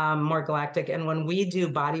 More galactic. And when we do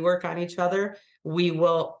body work on each other, we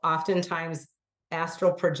will oftentimes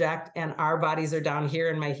astral project and our bodies are down here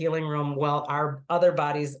in my healing room while our other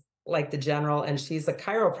bodies, like the general, and she's a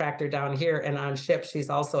chiropractor down here, and on ship, she's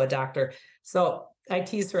also a doctor. So I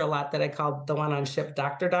tease her a lot that I call the one on ship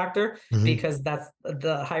doctor, because that's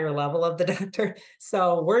the higher level of the doctor.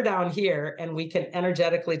 So we're down here and we can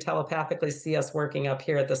energetically, telepathically see us working up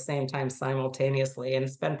here at the same time simultaneously. And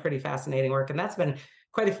it's been pretty fascinating work. And that's been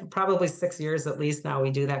probably 6 years at least now.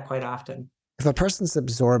 We do that quite often. If a person's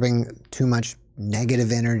absorbing too much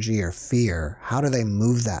negative energy or fear, how do they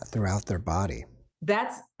move that throughout their body?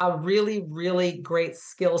 That's a really, really great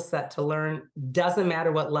skill set to learn. Doesn't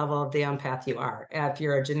matter what level of the empath you are. If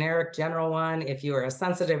you're a generic general one, if you are a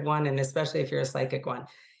sensitive one, and especially if you're a psychic one,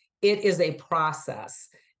 it is a process.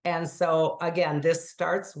 And so again, this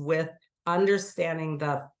starts with understanding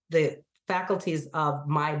the faculties of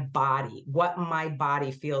my body, what my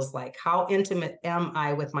body feels like, how intimate am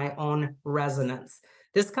I with my own resonance.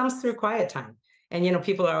 This comes through quiet time. And, you know,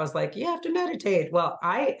 people are always like, you have to meditate. Well,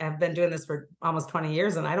 I have been doing this for almost 20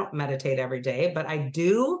 years and I don't meditate every day, but I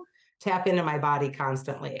do tap into my body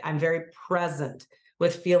constantly. I'm very present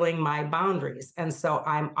with feeling my boundaries. And so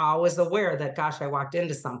I'm always aware that, gosh, I walked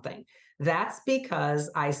into something. That's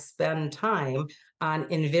because I spend time on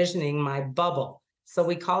envisioning my bubble. So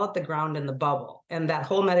we call it the ground in the bubble. And that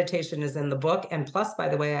whole meditation is in the book. And plus, by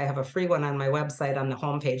the way, I have a free one on my website on the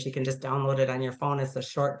homepage. You can just download it on your phone. It's a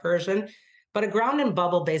short version. But a ground and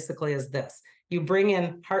bubble basically is this. You bring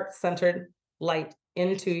in heart-centered light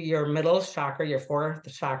into your middle chakra, your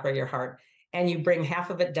fourth chakra, your heart, and you bring half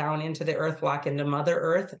of it down into the earth block, into Mother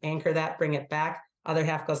Earth, anchor that, bring it back. Other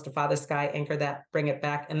half goes to Father Sky, anchor that, bring it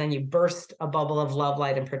back, and then you burst a bubble of love,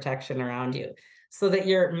 light, and protection around you so that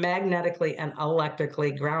you're magnetically and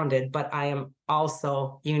electrically grounded, but I am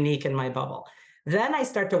also unique in my bubble. Then I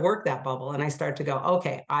start to work that bubble and I start to go,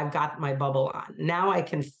 okay, I've got my bubble on. Now I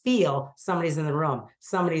can feel somebody's in the room.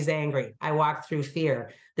 Somebody's angry. I walk through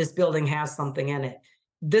fear. This building has something in it.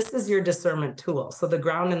 This is your discernment tool. So the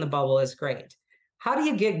ground in the bubble is great. How do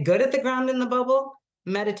you get good at the ground in the bubble?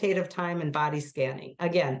 Meditative time and body scanning.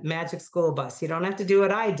 Again, magic school bus. You don't have to do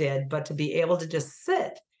what I did, but to be able to just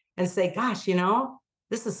sit and say, gosh, you know,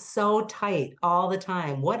 this is so tight all the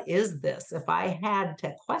time. What is this? If I had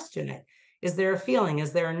to question it, is there a feeling?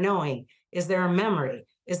 Is there a knowing? Is there a memory?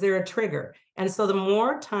 Is there a trigger? And so the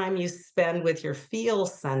more time you spend with your feel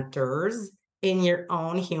centers in your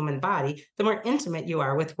own human body, the more intimate you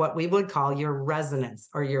are with what we would call your resonance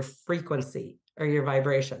or your frequency or your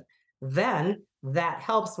vibration. Then that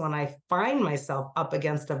helps when I find myself up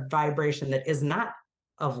against a vibration that is not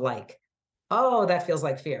of like, oh, that feels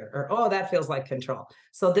like fear, or oh, that feels like control.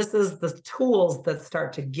 So this is the tools that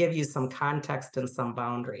start to give you some context and some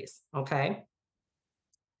boundaries, okay?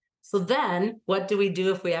 So then what do we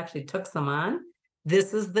do if we actually took some on?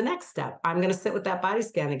 This is the next step. I'm gonna sit with that body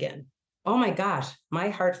scan again. Oh my gosh, my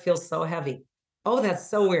heart feels so heavy. Oh, that's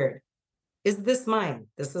so weird. Is this mine?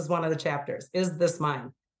 This is one of the chapters. Is this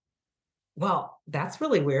mine? Well, that's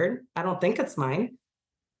really weird. I don't think it's mine.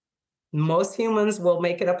 Most humans will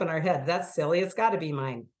make it up in our head. That's silly. It's got to be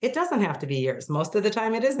mine. It doesn't have to be yours. Most of the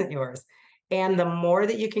time, it isn't yours. And the more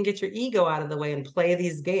that you can get your ego out of the way and play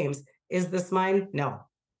these games, is this mine? No,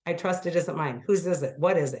 I trust it isn't mine. Whose is it?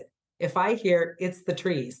 What is it? If I hear it's the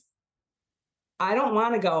trees, I don't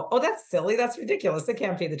want to go, oh, that's silly. That's ridiculous. It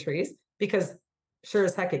can't be the trees, because sure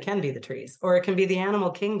as heck, it can be the trees, or it can be the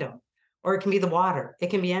animal kingdom, or it can be the water. It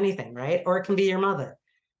can be anything, right? Or it can be your mother.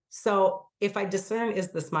 So if I discern, is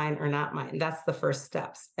this mine or not mine? That's the first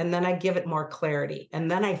steps. And then I give it more clarity.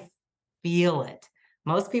 And then I feel it.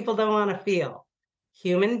 Most people don't want to feel.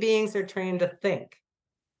 Human beings are trained to think.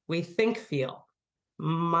 We think, feel.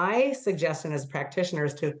 My suggestion as a practitioner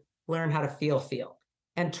is to learn how to feel,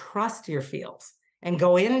 and trust your feels and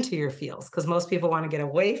go into your feels, because most people want to get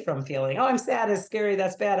away from feeling. Oh, I'm sad, it's scary,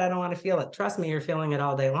 that's bad, I don't want to feel it. Trust me, you're feeling it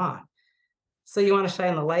all day long. So you want to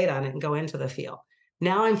shine the light on it and go into the feel.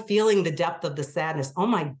 Now I'm feeling the depth of the sadness. Oh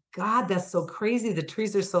my God, that's so crazy. The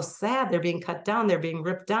trees are so sad. They're being cut down. They're being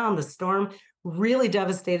ripped down. The storm really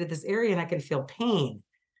devastated this area and I can feel pain.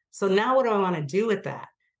 So now what do I want to do with that?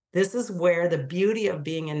 This is where the beauty of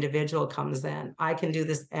being individual comes in. I can do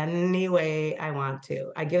this any way I want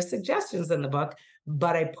to. I give suggestions in the book,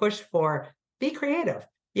 but I push for be creative.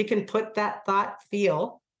 You can put that thought,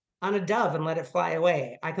 feel on a dove and let it fly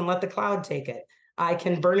away. I can let the cloud take it. I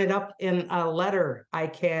can burn it up in a letter. I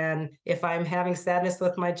can, if I'm having sadness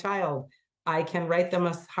with my child, I can write them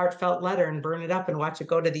a heartfelt letter and burn it up and watch it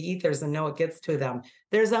go to the ethers and know it gets to them.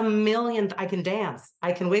 There's a million, I can dance,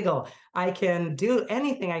 I can wiggle, I can do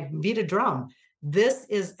anything, I can beat a drum. This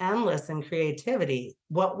is endless in creativity.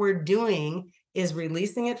 What we're doing is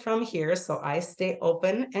releasing it from here so I stay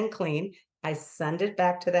open and clean. I send it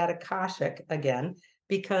back to that Akashic again,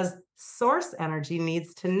 because source energy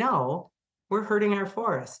needs to know we're hurting our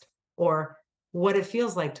forest, or what it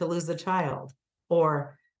feels like to lose a child,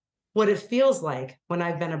 or what it feels like when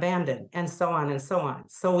I've been abandoned, and so on and so on.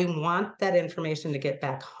 So we want that information to get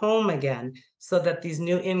back home again so that these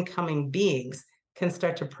new incoming beings can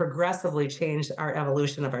start to progressively change our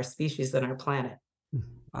evolution of our species and our planet.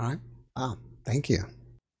 All right. Wow. Thank you.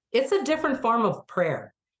 It's a different form of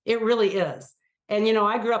prayer. It really is. And, you know,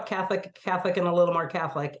 I grew up Catholic and a little more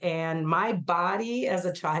Catholic, and my body as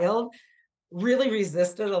a child really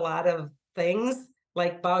resisted a lot of things,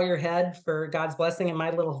 like bow your head for God's blessing. And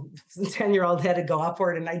my little 10-year-old head would go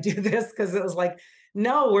upward, and I do this because it was like,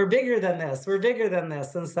 no, we're bigger than this. We're bigger than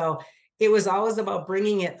this. And so it was always about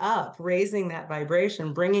bringing it up, raising that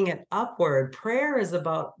vibration, bringing it upward. Prayer is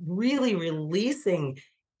about really releasing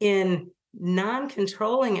in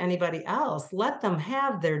non-controlling anybody else. Let them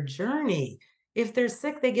have their journey. If they're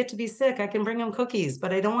sick, they get to be sick. I can bring them cookies,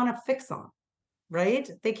 but I don't want to fix them, right?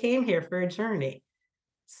 They came here for a journey.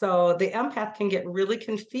 So the empath can get really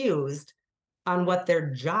confused on what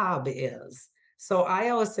their job is. So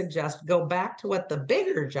I always suggest go back to what the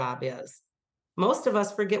bigger job is. Most of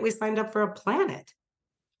us forget we signed up for a planet.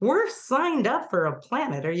 We're signed up for a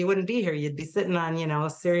planet, or you wouldn't be here. You'd be sitting on, you know,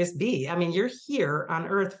 Sirius B. I mean, you're here on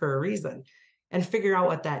Earth for a reason, and figure out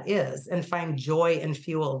what that is and find joy and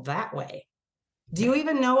fuel that way. Do you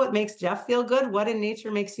even know what makes Jeff feel good? What in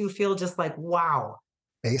nature makes you feel just like, wow?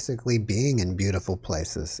 Basically being in beautiful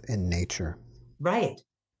places in nature. Right.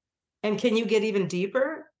 And can you get even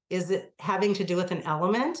deeper? Is it having to do with an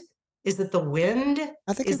element? Is it the wind?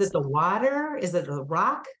 Is it the water? Is it the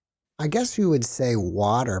rock? I guess you would say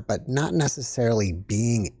water, but not necessarily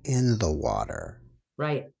being in the water.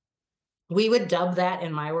 Right. We would dub that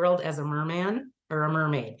in my world as a merman or a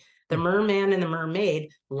mermaid. The merman and the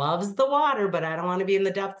mermaid loves the water, but I don't want to be in the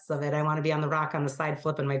depths of it. I want to be on the rock on the side,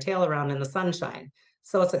 flipping my tail around in the sunshine.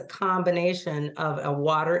 So it's a combination of a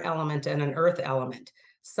water element and an earth element.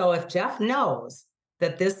 So if Jeff knows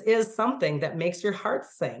that this is something that makes your heart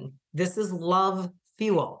sing, this is love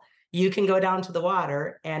fuel, you can go down to the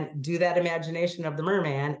water and do that imagination of the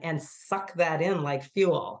merman and suck that in like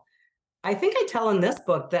fuel. I think I tell in this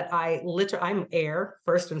book that I'm air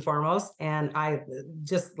first and foremost, and I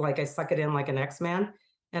suck it in like an X-Man.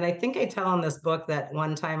 And I think I tell in this book that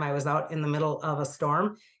one time I was out in the middle of a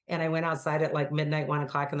storm, and I went outside at like midnight, 1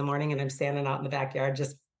 o'clock in the morning, and I'm standing out in the backyard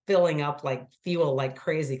just filling up like fuel like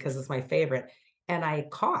crazy because it's my favorite. And I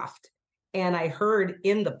coughed, and I heard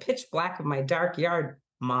in the pitch black of my dark yard,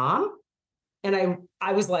 "Mom?" And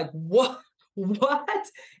I was like, what?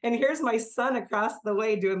 And here's my son across the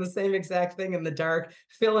way doing the same exact thing in the dark,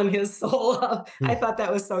 filling his soul up. I thought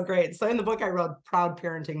that was so great. So in the book, I wrote proud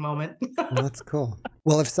parenting moment. Well, that's cool.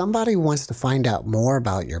 Well, if somebody wants to find out more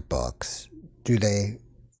about your books, do they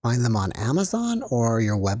find them on Amazon or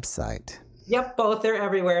your website? Yep, both. They're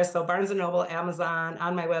everywhere. So Barnes & Noble, Amazon,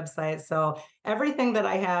 on my website. So everything that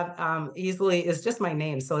I have easily is just my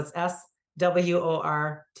name. So it's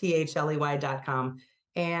SWORTHLEY.com.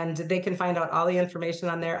 And they can find out all the information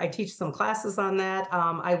on there. I teach some classes on that.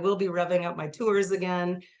 I will be revving up my tours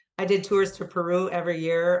again. I did tours to Peru every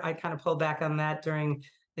year. I kind of pulled back on that during,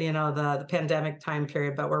 the pandemic time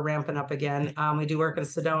period, but we're ramping up again. We do work in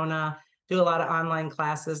Sedona, do a lot of online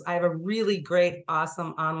classes. I have a really great, awesome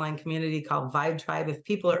online community called Vibe Tribe. If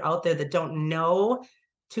people are out there that don't know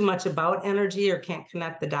too much about energy or can't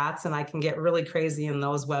connect the dots, and I can get really crazy in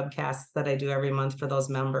those webcasts that I do every month for those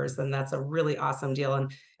members. And that's a really awesome deal. And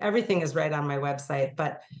everything is right on my website,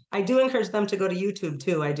 but I do encourage them to go to YouTube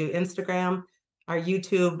too. I do Instagram, our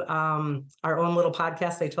YouTube, our own little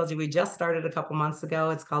podcast. I told you we just started a couple months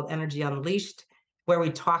ago. It's called Energy Unleashed, where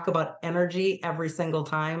we talk about energy every single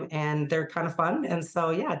time, and they're kind of fun. And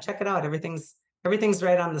so, yeah, check it out. Everything's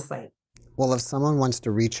right on the site. Well, if someone wants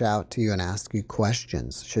to reach out to you and ask you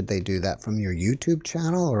questions, should they do that from your YouTube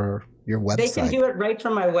channel or your website? They can do it right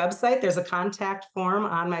from my website. There's a contact form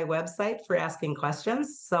on my website for asking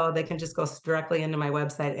questions. So they can just go directly into my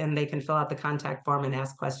website and they can fill out the contact form and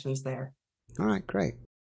ask questions there. All right, great.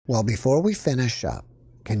 Well, before we finish up,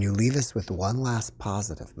 can you leave us with one last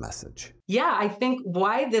positive message? Yeah, I think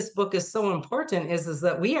why this book is so important is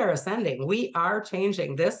that we are ascending. We are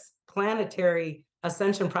changing. This planetary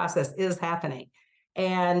ascension process is happening.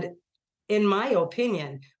 And in my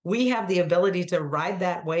opinion, we have the ability to ride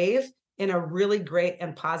that wave in a really great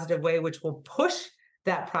and positive way, which will push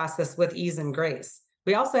that process with ease and grace.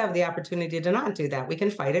 We also have the opportunity to not do that. We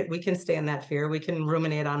can fight it. We can stay in that fear. We can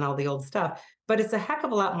ruminate on all the old stuff, but it's a heck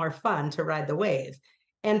of a lot more fun to ride the wave.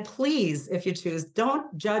 And please, if you choose,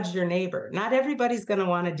 don't judge your neighbor. Not everybody's going to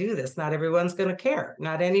want to do this. Not everyone's going to care.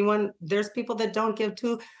 There's people that don't give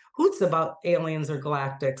two hoots about aliens or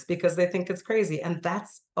galactics because they think it's crazy, and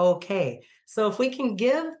that's okay. So if we can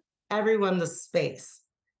give everyone the space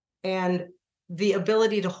and the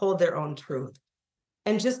ability to hold their own truth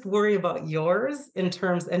and just worry about yours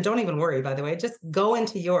and don't even worry, by the way, just go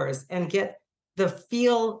into yours and get the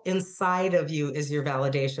feel inside of you is your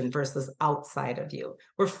validation versus outside of you.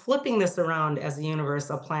 We're flipping this around as a universe,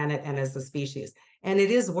 a planet, and as a species, and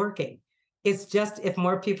it is working. It's just if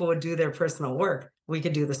more people would do their personal work, we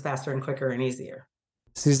could do this faster and quicker and easier.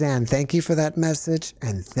 Suzanne, thank you for that message,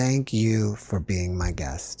 and thank you for being my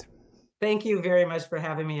guest. Thank you very much for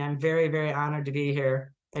having me. I'm very, very honored to be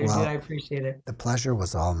here. I appreciate it. The pleasure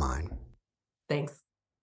was all mine. Thanks.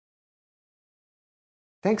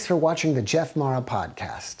 Thanks for watching the JeffMara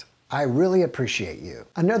podcast. I really appreciate you.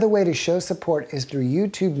 Another way to show support is through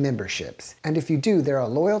YouTube memberships. And if you do, there are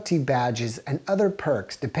loyalty badges and other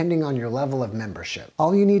perks depending on your level of membership.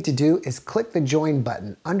 All you need to do is click the join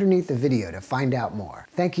button underneath the video to find out more.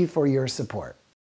 Thank you for your support.